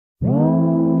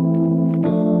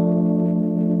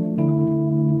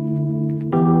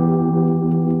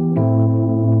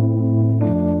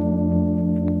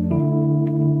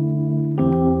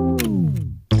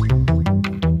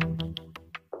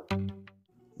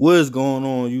What's going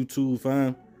on, YouTube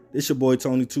fam? It's your boy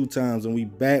Tony 2Times, and we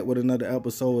back with another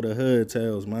episode of Hood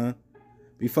Tales, man.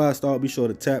 Before I start, be sure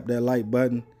to tap that like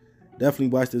button. Definitely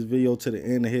watch this video to the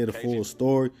end to hear the full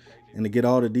story and to get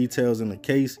all the details in the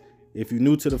case. If you're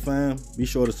new to the fam, be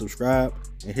sure to subscribe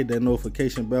and hit that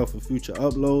notification bell for future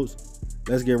uploads.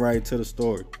 Let's get right into the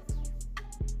story.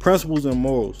 Principles and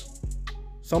morals.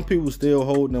 Some people still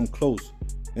hold them close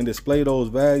and display those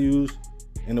values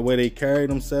in the way they carry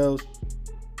themselves,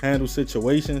 handle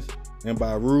situations, and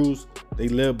by rules they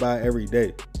live by every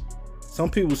day.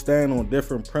 Some people stand on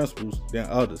different principles than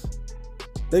others.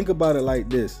 Think about it like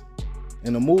this.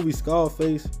 In the movie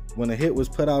Scarface, when a hit was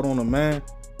put out on a man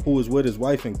who was with his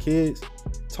wife and kids,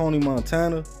 Tony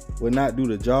Montana would not do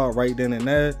the job right then and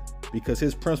there because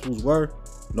his principles were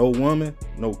no woman,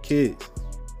 no kids.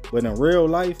 But in real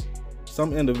life,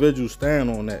 some individuals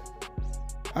stand on that.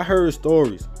 I heard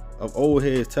stories of old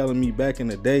heads telling me back in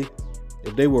the day,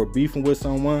 if they were beefing with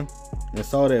someone and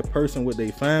saw that person with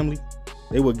their family,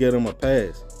 they would get them a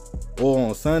pass. Or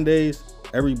on Sundays,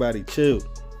 everybody chilled,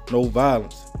 no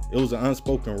violence. It was an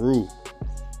unspoken rule.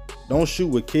 Don't shoot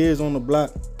with kids on the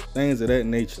block, things of that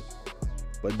nature.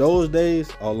 But those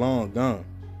days are long gone.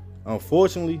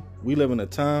 Unfortunately, we live in a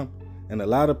time in a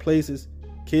lot of places,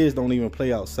 kids don't even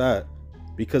play outside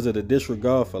because of the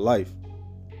disregard for life.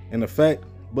 And the fact,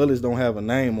 bullets don't have a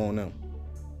name on them.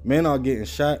 Men are getting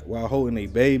shot while holding their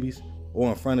babies or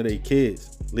in front of their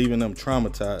kids, leaving them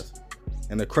traumatized.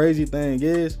 And the crazy thing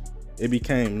is, it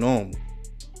became normal.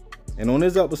 And on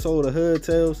this episode of Hood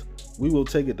Tales, we will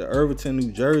take it to Irvington,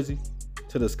 New Jersey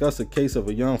to discuss a case of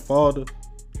a young father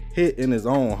hit in his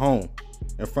own home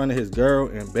in front of his girl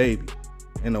and baby,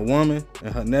 and a woman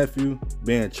and her nephew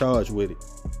being charged with it.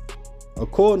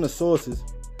 According to sources,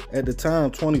 at the time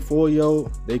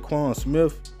 24-year-old Daquan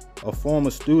Smith, a former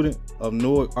student of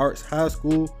Newark Arts High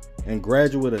School and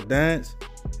graduate of dance,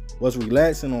 was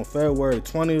relaxing on February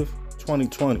 20th,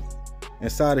 2020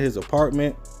 inside of his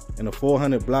apartment in the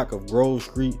 400 block of Grove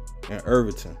Street in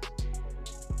Irvington.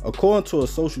 According to a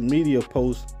social media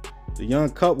post, the young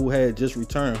couple had just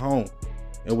returned home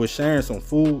and was sharing some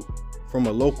food from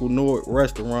a local Newark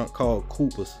restaurant called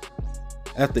Cooper's.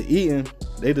 After eating,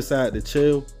 they decided to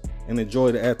chill and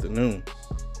enjoy the afternoon.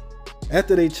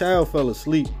 After their child fell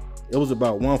asleep, it was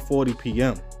about 1:40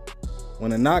 p.m.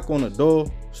 when a knock on the door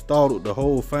startled the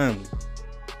whole family.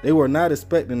 They were not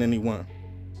expecting anyone.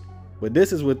 But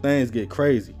this is where things get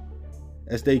crazy.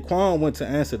 As Daquan went to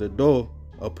answer the door,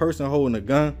 a person holding a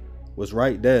gun was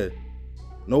right there.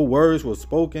 No words were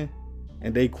spoken,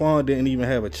 and Daquan didn't even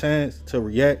have a chance to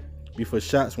react before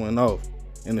shots went off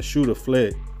and the shooter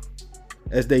fled.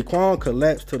 As Daquan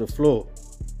collapsed to the floor,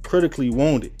 critically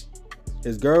wounded,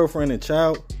 his girlfriend and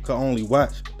child could only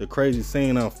watch the crazy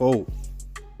scene unfold.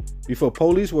 Before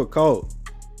police were called,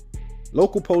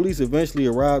 local police eventually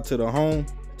arrived to the home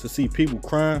to see people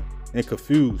crying and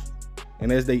confused.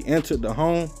 And as they entered the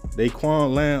home,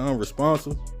 Daquan lay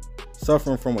unresponsive,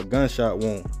 suffering from a gunshot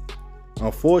wound.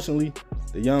 Unfortunately,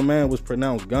 the young man was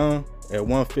pronounced gone at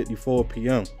 1:54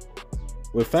 p.m.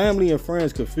 With family and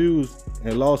friends confused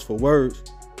and lost for words,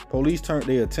 police turned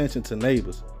their attention to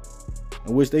neighbors,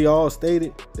 in which they all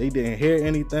stated they didn't hear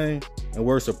anything and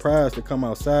were surprised to come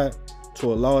outside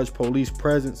to a large police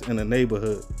presence in the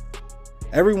neighborhood.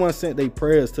 Everyone sent their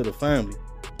prayers to the family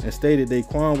and stated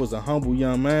Daquan was a humble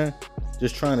young man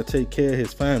just trying to take care of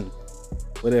his family.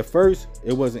 But at first,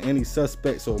 it wasn't any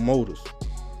suspects or motives.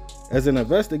 As an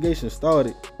investigation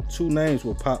started, two names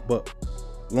would pop up: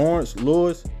 Lawrence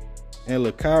Lewis and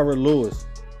Lakara Lewis.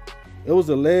 It was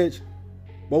alleged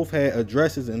both had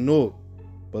addresses in Newark,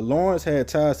 but Lawrence had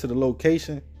ties to the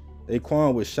location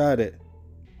Daquan was shot at.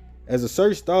 As the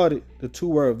search started, the two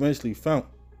were eventually found,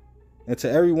 and to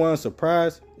everyone's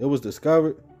surprise, it was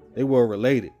discovered they were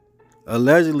related.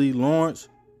 Allegedly, Lawrence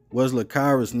was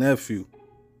Lakara's nephew.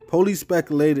 Police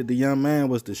speculated the young man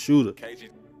was the shooter,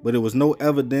 but there was no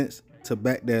evidence to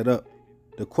back that up.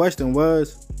 The question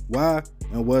was, why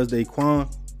and was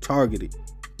Daquan targeted?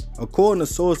 According to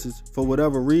sources, for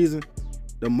whatever reason,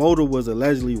 the motive was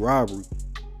allegedly robbery,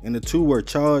 and the two were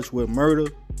charged with murder,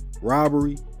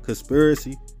 robbery,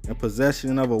 conspiracy, and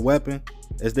possession of a weapon.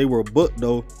 As they were booked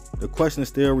though, the question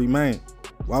still remained,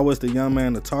 why was the young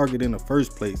man the target in the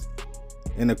first place?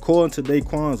 And according to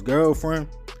Daquan's girlfriend,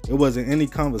 it wasn't any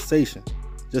conversation,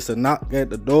 just a knock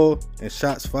at the door and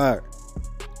shots fired.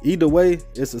 Either way,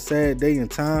 it's a sad day and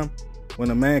time when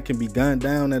a man can be gunned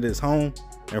down at his home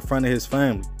in front of his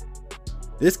family.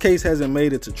 This case hasn't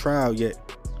made it to trial yet,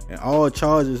 and all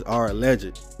charges are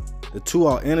alleged. The two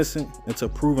are innocent until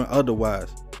proven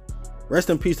otherwise. Rest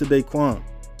in peace to Daquan.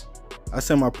 I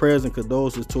send my prayers and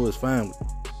condolences to his family.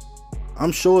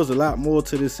 I'm sure there's a lot more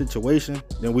to this situation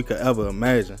than we could ever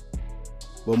imagine.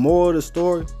 But moral of the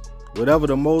story, whatever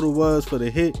the motive was for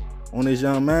the hit on this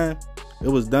young man, it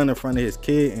was done in front of his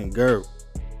kid and girl,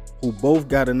 who both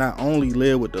got to not only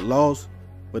live with the loss,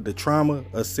 but the trauma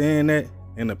of seeing that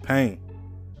and the pain.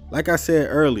 Like I said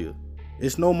earlier,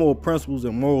 it's no more principles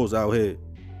and morals out here.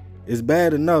 It's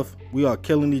bad enough we are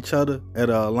killing each other at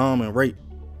an alarming rate.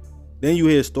 Then you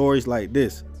hear stories like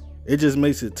this. It just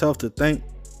makes it tough to think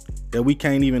that we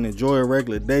can't even enjoy a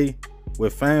regular day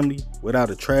with family without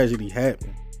a tragedy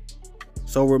happening.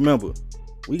 So remember,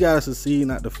 we gotta succeed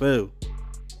not to fail,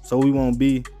 so we won't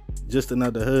be just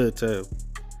another hood tale.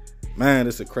 Man,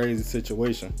 it's a crazy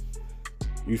situation.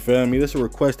 You feel me? This is a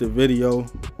requested video.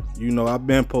 You know, I've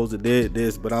been supposed to did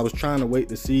this, but I was trying to wait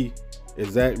to see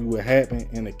exactly what happened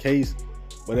in the case.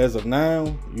 But as of now,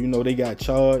 you know, they got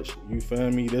charged. You feel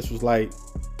me? This was like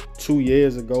 2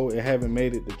 years ago. It haven't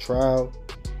made it to trial.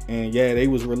 And yeah, they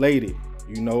was related.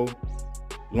 You know,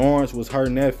 Lawrence was her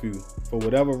nephew. For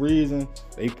whatever reason,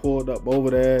 they pulled up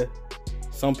over there.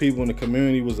 Some people in the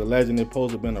community was alleging it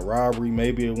supposed to have been a robbery.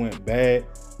 Maybe it went bad.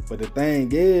 But the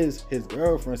thing is, his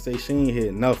girlfriend say she ain't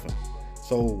hit nothing.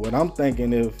 So what I'm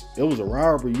thinking, if it was a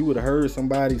robbery, you would have heard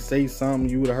somebody say something.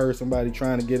 You would have heard somebody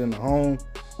trying to get in the home.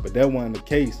 But that wasn't the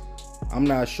case. I'm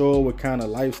not sure what kind of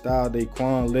lifestyle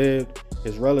Daquan lived.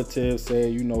 His relatives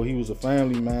said, you know, he was a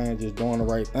family man just doing the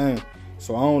right thing.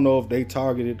 So I don't know if they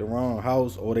targeted the wrong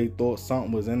house or they thought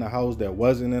something was in the house that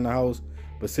wasn't in the house.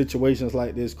 But situations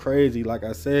like this crazy. Like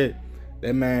I said,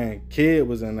 that man kid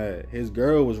was in there. His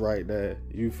girl was right there.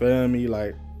 You feel me?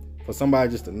 Like, for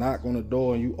somebody just to knock on the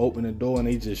door and you open the door and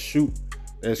they just shoot,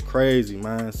 that's crazy,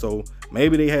 man. So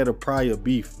maybe they had a prior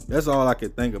beef. That's all I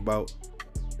could think about.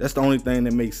 That's the only thing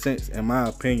that makes sense in my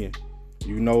opinion.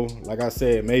 You know, like I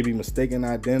said, maybe mistaken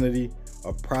identity,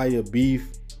 a prior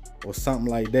beef, or something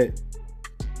like that.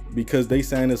 Because they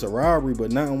saying it's a robbery,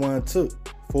 but nothing one took.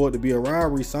 For it to be a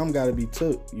robbery, some gotta be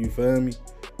took. You feel me?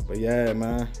 But yeah,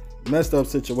 man, messed up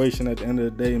situation at the end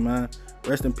of the day, man.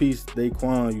 Rest in peace,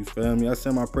 Daquan, you feel me? I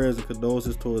send my prayers and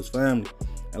condolences to his family.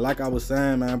 And like I was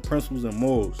saying, man, principles and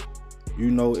morals.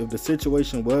 You know, if the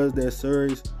situation was that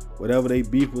serious, whatever they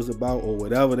beef was about, or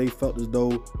whatever they felt as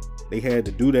though they had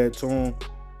to do that to him,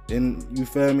 then you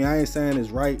feel me? I ain't saying it's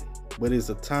right, but it's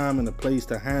a time and a place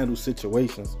to handle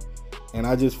situations. And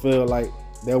I just feel like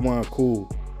that wasn't cool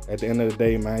at the end of the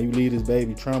day, man. You leave this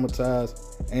baby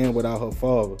traumatized and without her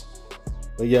father.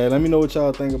 But yeah, let me know what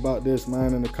y'all think about this,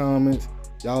 man, in the comments.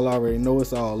 Y'all already know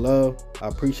it's all love. I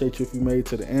appreciate you if you made it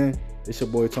to the end. It's your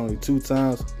boy Tony 2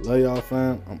 times. Love y'all,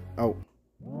 fam. I'm out.